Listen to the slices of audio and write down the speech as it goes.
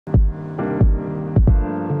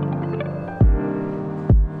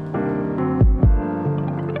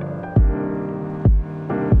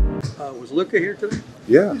Was Luka here today?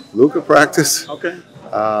 Yeah, Luka practiced. Okay.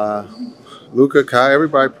 Luka, Kai,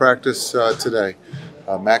 everybody practiced today.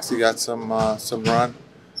 Maxi got some run,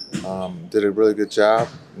 did a really good job,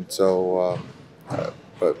 and so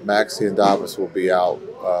but Maxi and Davis will be out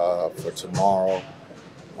for tomorrow,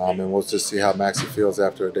 and we'll just see how Maxi feels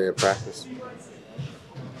after a day of practice.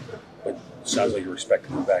 But it sounds like you're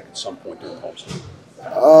expecting him back at some point during the homestand.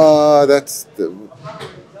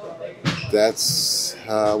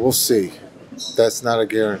 We'll see. That's not a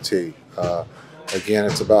guarantee. Again,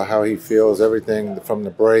 it's about how he feels. Everything from the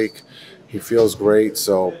break, he feels great.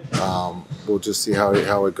 So we'll just see how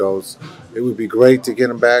it goes. It would be great to get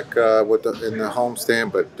him back in the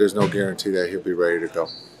homestand, but there's no guarantee that he'll be ready to go.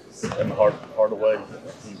 And Hardaway.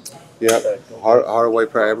 Yep, Hardaway.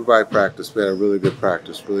 Everybody practiced. We had a really good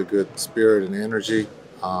practice, really good spirit and energy.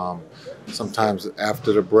 Sometimes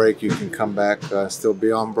after the break, you can come back, still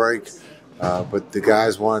be on break. But the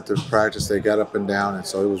guys wanted to practice. They got up and down, and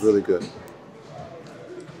so it was really good.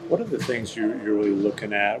 What are the things you're really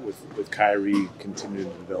looking at with Kyrie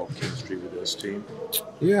continuing to develop chemistry with this team?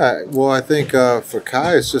 Yeah, well, I think for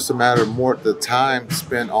Kai, it's just a matter of more the time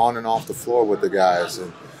spent on and off the floor with the guys.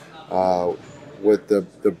 And with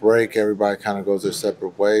the break, everybody kind of goes their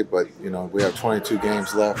separate way. But, we have 22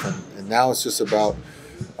 games left, and now it's just about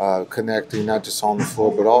connecting, not just on the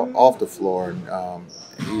floor, but off the floor. And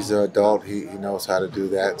he's an adult. He knows how to do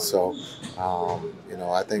that. So,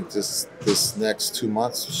 I think this next 2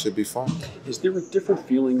 months should be fun. Is there a different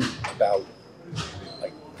feeling about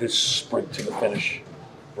like this sprint to the finish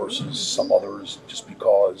versus some others? Just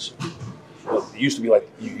because it used to be like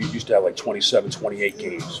you used to have like 27, 28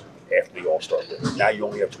 games after the All-Star break. Now you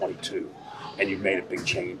only have 22, and you've made a big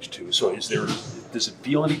change too. So does it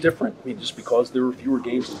feel any different? I mean, just because there are fewer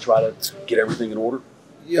games to try to get everything in order?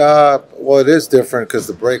 Yeah, well, it is different because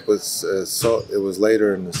the break was it was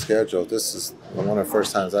later in the schedule. This is one of the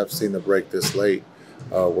first times I've seen the break this late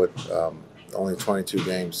with only 22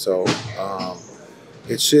 games. So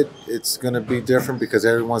it's going to be different because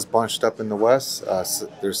everyone's bunched up in the West. So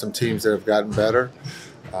there's some teams that have gotten better.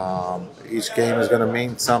 Each game is going to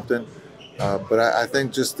mean something, but I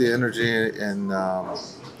think just the energy and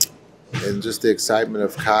just the excitement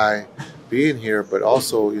of Kai being here, but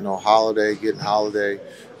also getting Holiday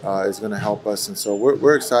is going to help us, and so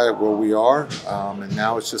we're excited where we are, and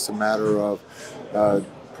now it's just a matter of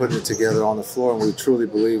putting it together on the floor, and we truly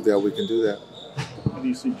believe that we can do that. How do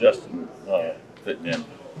you see Justin fitting in?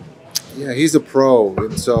 Yeah, he's a pro,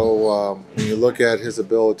 and so when you look at his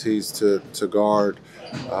abilities to guard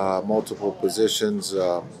multiple positions,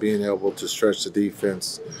 being able to stretch the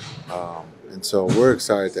defense, and so we're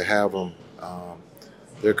excited to have him.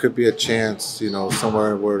 There could be a chance,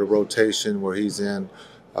 somewhere where the rotation where he's in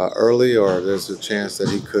early, or there's a chance that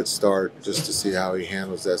he could start just to see how he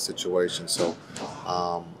handles that situation. So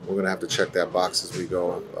we're going to have to check that box as we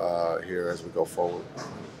go as we go forward.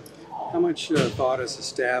 How much thought as a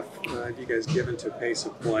staff have you guys given to pace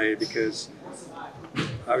of play? Because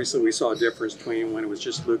obviously we saw a difference between when it was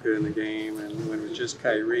just Luka in the game and when it was just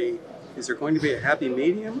Kyrie. Is there going to be a happy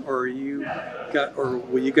medium, or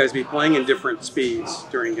will you guys be playing in different speeds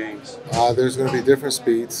during games? There's going to be different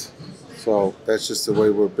speeds, so that's just the way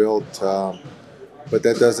we're built. But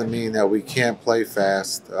that doesn't mean that we can't play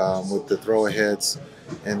fast with the throw-aheads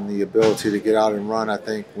and the ability to get out and run. I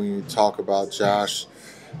think when you talk about Josh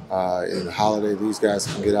and Holiday, these guys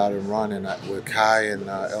can get out and run, and with Kai and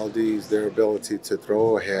LD's, their ability to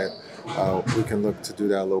throw ahead, we can look to do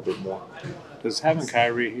that a little bit more. Does having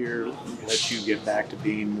Kyrie here let you get back to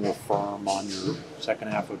being more firm on your second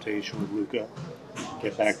half rotation with Luka?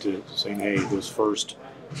 Get back to saying, hey, those first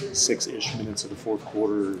 6-ish minutes of the fourth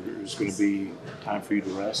quarter is going to be time for you to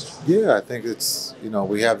rest? Yeah, I think it's,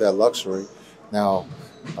 we have that luxury. Now,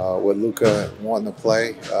 with Luka wanting to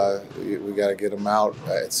play, we got to get him out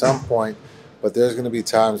at some point, but there's going to be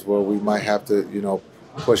times where we might have to,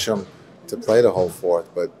 push him to play the whole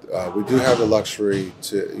fourth, but we do have the luxury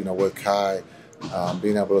to, with Kai,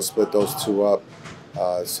 being able to split those two up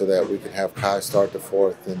so that we can have Kai start the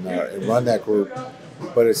fourth and run that group.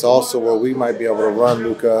 But it's also where we might be able to run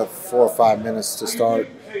Luka 4 or 5 minutes to start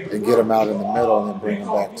and get him out in the middle and then bring him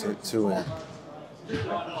back to two in. You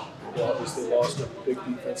obviously lost a big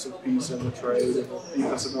defensive piece in the trade, and the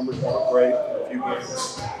defensive numbers weren't great in a few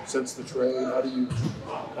games since the trade. How do you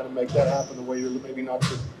kind of make that happen the way you're maybe not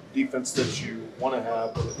the defense that you want to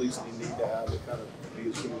have, but at least you need to have it kind of be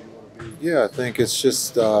as good as you want to be? Yeah, I think it's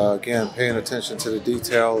just, again, paying attention to the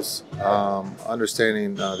details,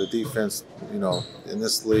 understanding the defense. In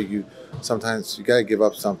this league, sometimes you got to give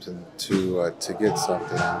up something to get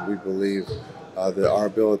something. And we believe our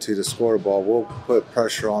ability to score the ball. We'll put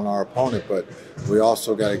pressure on our opponent, but we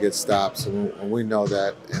also got to get stops, and we know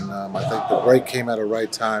that. And I think the break came at the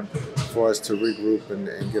right time for us to regroup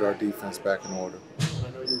and get our defense back in order. I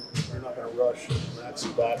know you're not going to rush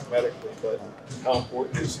Maxi back medically, but how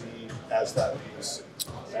important is he as that piece,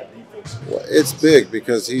 that defense? Well, it's big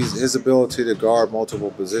because his ability to guard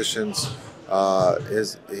multiple positions,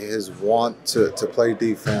 his want to play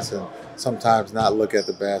defense and sometimes not look at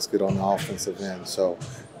the basket on the offensive end. So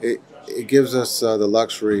it gives us the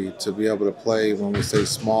luxury to be able to play when we say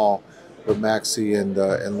small with Maxi and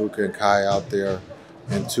Luka and Kai out there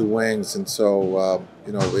and two wings. And so,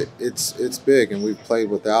 it's big, and we've played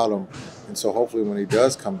without him. And so hopefully when he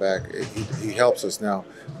does come back, he helps us. Now,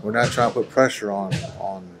 we're not trying to put pressure on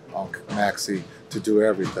Maxi to do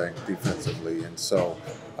everything defensively. And so,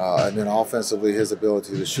 and then offensively, his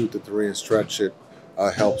ability to shoot the three and stretch it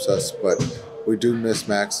helps us. But we do miss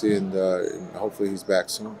Maxi, and hopefully he's back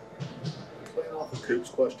soon. Playing off of Coop's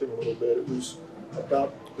question a little bit, it was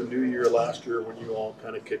about the new year last year when you all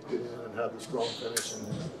kind of kicked it in and had the strong finish, and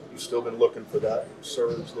you've still been looking for that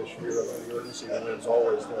surge this year. I mean, the urgency is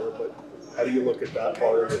always there, but how do you look at that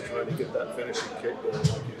part of it, trying to get that finishing kick going like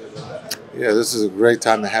you did last year? Yeah, this is a great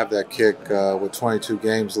time to have that kick with 22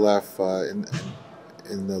 games left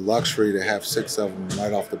in the luxury to have 6 of them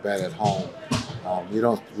right off the bat at home. You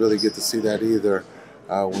don't really get to see that either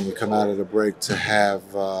when you come out of the break to have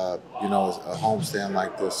a homestand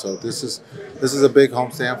like this. So this is a big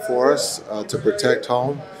homestand for us to protect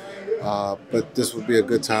home. But this would be a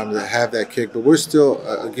good time to have that kick. But we're still,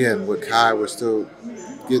 again, with Kai, we're still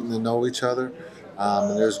getting to know each other.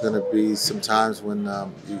 And there's going to be some times when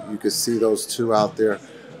you could see those two out there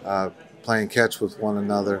playing catch with one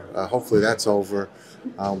another. Hopefully that's over.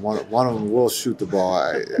 One of them will shoot the ball,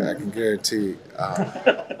 I can guarantee.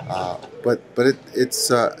 But it's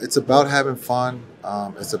about having fun.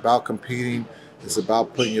 It's about competing. It's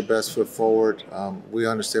about putting your best foot forward. We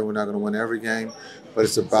understand we're not going to win every game, but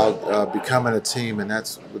it's about becoming a team, and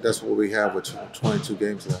that's what we have with 22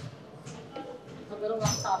 games left. A little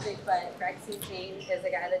off topic, but Maxi Kleber is a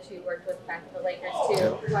guy that you worked with back at the Lakers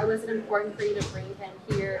too. Why was it important for you to bring him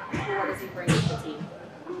here? And what does he bring to the team?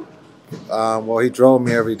 Well, he drove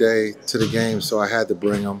me every day to the game, so I had to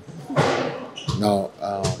bring him. No,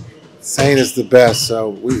 Saint is the best. So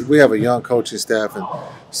we have a young coaching staff, and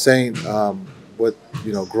Saint,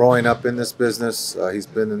 growing up in this business, he's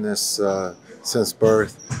been in this since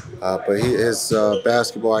birth. But his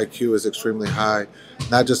basketball IQ is extremely high,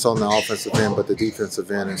 not just on the offensive end, but the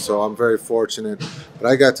defensive end. And so I'm very fortunate. But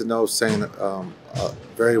I got to know Saint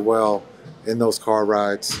very well in those car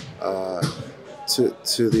rides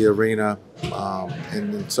to the arena.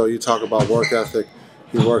 And so you talk about work ethic.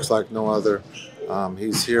 He works like no other.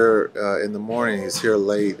 He's here in the morning. He's here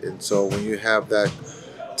late. And so when you have that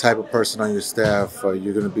type of person on your staff,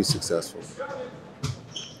 you're going to be successful.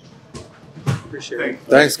 Appreciate it.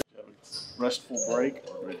 Thanks. Restful break,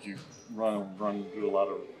 or did you run do a lot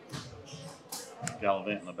of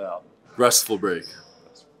gallivanting about? Restful break.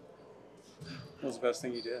 What was the best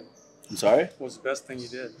thing you did? I'm sorry? What was the best thing you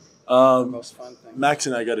did? The most fun thing? Max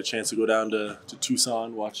and I got a chance to go down to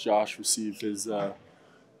Tucson, watch Josh receive his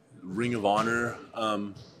Ring of Honor,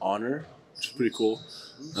 which is pretty cool.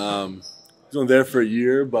 He's only there for a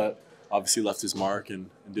year, but obviously left his mark and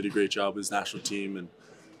did a great job with his national team, and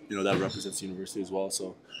that represents the university as well.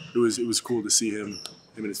 So it was cool to see him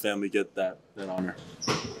and his family get that honor.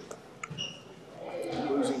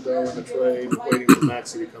 Losing Doe in the trade, waiting for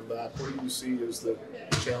Maxi to come back. What do you see as the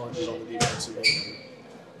challenges on the defensive end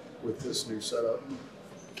with this new setup?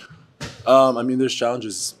 There's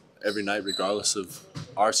challenges every night, regardless of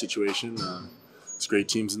our situation. It's great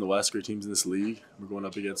teams in the West, great teams in this league. We're going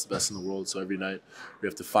up against the best in the world, so every night we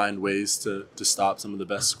have to find ways to stop some of the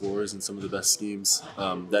best scorers and some of the best schemes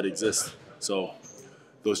that exist. So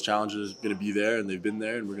those challenges are going to be there, and they've been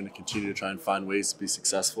there, and we're going to continue to try and find ways to be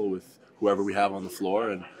successful with whoever we have on the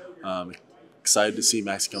floor. And excited to see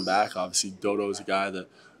Maxi come back. Obviously, Dodo is a guy that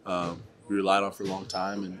we relied on for a long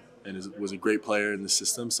time and was a great player in the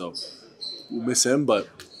system. So we'll miss him, but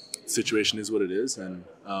the situation is what it is. And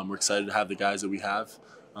we're excited to have the guys that we have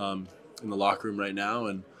in the locker room right now.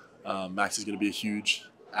 And Max is going to be a huge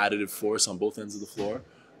additive force on both ends of the floor.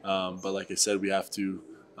 But like I said, we have to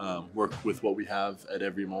work with what we have at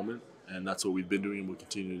every moment. And that's what we've been doing and we'll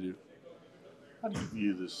continue to do. How do you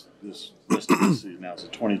view this rest of the season? Now it's a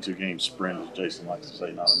 22-game sprint, as Jason likes to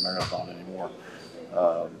say, not a marathon anymore.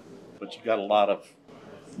 But you got a lot of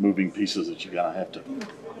moving pieces that you gotta have to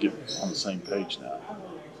get on the same page now.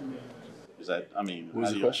 Is that? I mean, what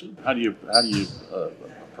was the question? How do you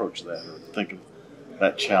approach that or think of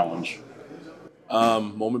that challenge?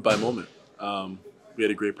 Moment by moment. We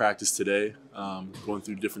had a great practice today, going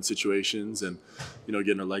through different situations and,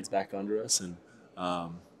 getting our legs back under us. And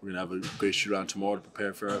we're going to have a great shoot around tomorrow to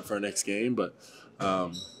prepare for our next game. But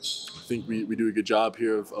I think we do a good job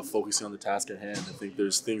here of focusing on the task at hand. I think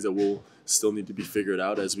there's things that will still need to be figured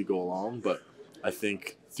out as we go along. But I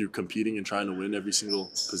think through competing and trying to win every single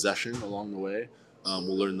possession along the way,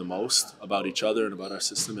 we'll learn the most about each other and about our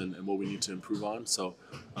system and what we need to improve on. So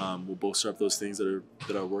we'll bolster up those things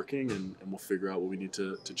that are working, and we'll figure out what we need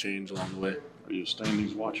to change along the way. Are you a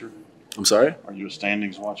standings watcher? I'm sorry? Are you a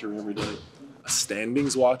standings watcher every day? A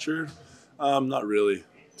standings watcher? Not really,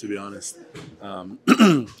 to be honest.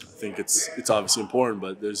 I think it's obviously important,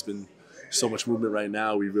 but there's been so much movement right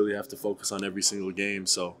now. We really have to focus on every single game.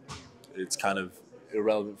 So it's kind of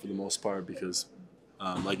irrelevant for the most part because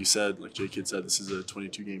like you said, like Jay Kidd said, this is a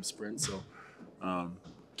 22-game sprint, so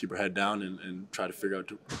keep our head down and try to figure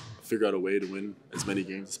out a way to win as many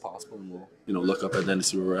games as possible, and we'll look up at the end to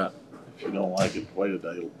see where we're at. If you don't like it the way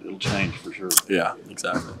today, it'll change for sure. Yeah,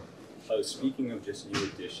 exactly. Speaking of just new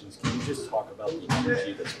additions, can you just talk about the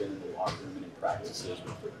energy that's been in the locker room and in practices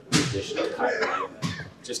with the addition of Kyrie? And then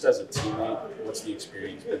just as a teammate, what's the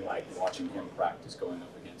experience been like watching him practice, going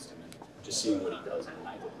up against him, and just seeing what he does at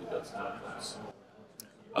night, what he does in the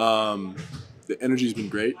The energy's been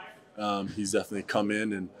great. He's definitely come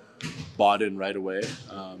in and bought in right away.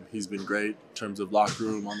 He's been great in terms of locker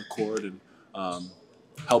room, on the court, and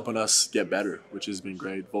helping us get better, which has been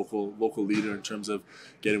great. Vocal leader in terms of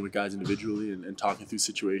getting with guys individually and talking through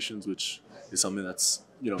situations, which is something that's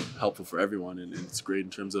helpful for everyone, and it's great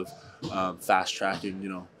in terms of fast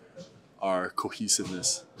tracking our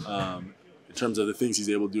cohesiveness. In terms of the things he's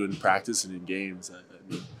able to do in practice and in games, I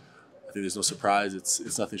think there's no surprise.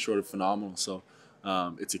 It's nothing short of phenomenal. So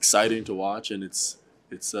it's exciting to watch, and it's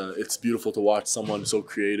beautiful to watch someone so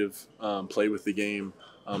creative play with the game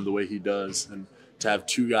the way he does, and to have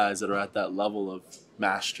two guys that are at that level of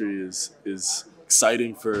mastery is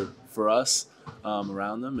exciting for us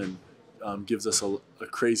around them, and gives us a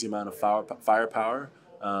crazy amount of firepower.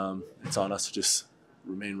 It's on us to just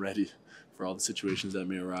remain ready for all the situations that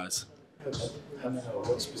may arise. And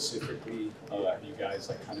what specifically have you guys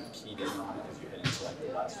kind of keyed in on as you head into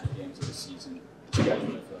the last few games of the season that you guys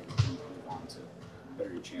really feel like you can move on to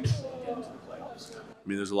better your chances of getting to the playoffs? I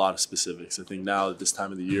mean, there's a lot of specifics. I think now at this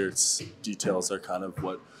time of the year, details are kind of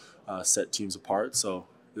what set teams apart. So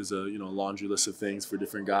there's a laundry list of things for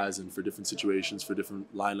different guys and for different situations, for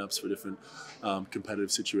different lineups, for different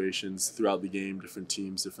competitive situations throughout the game, different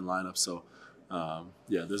teams, different lineups. So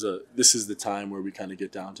this is the time where we kind of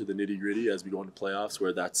get down to the nitty gritty as we go into playoffs,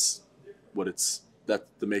 where that's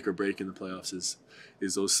the make or break in the playoffs is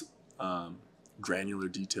those granular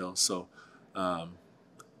details. So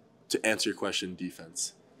to answer your question,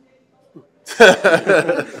 defense.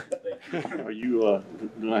 Are you going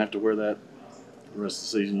to have to wear that the rest of the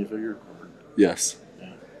season, you figure? Yes.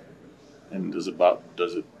 Yeah. And does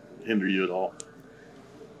it hinder you at all?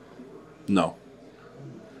 No.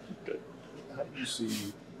 Okay. How do you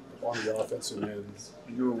see on the offensive end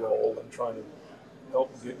your role in trying to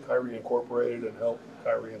help get Kyrie incorporated and help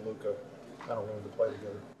Kyrie and Luka kind of learn to play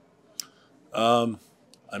together?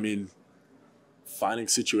 I mean, finding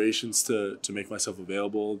situations to make myself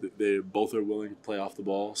available. They both are willing to play off the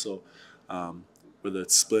ball. So whether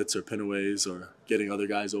it's splits or pinaways or getting other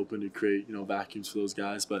guys open to create, vacuums for those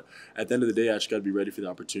guys. But at the end of the day, I just got to be ready for the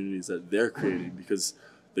opportunities that they're creating, because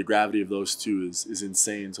the gravity of those two is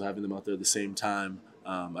insane. So having them out there at the same time,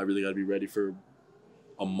 I really got to be ready for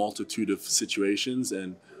a multitude of situations,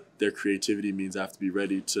 and their creativity means I have to be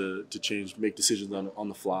ready to change, make decisions on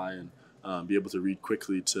the fly, and be able to read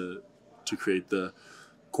quickly to create the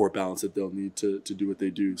court balance that they'll need to do what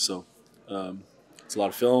they do. So it's a lot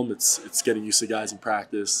of film. It's getting used to guys in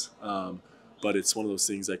practice, but it's one of those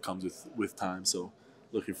things that comes with time. So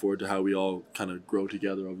looking forward to how we all kind of grow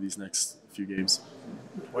together over these next few games.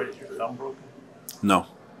 Wait, is your thumb broken? No.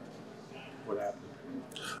 What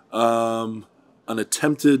happened? An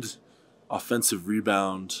attempted offensive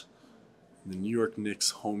rebound in the New York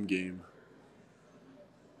Knicks home game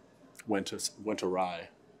went awry.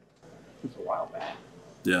 It was a while back.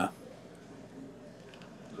 Yeah.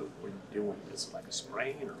 So what are you doing? Is it like a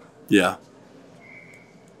sprain or? Yeah.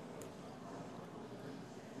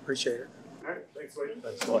 Appreciate it. All right, thanks, Wade.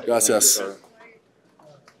 Thanks, Dwight. Gracias.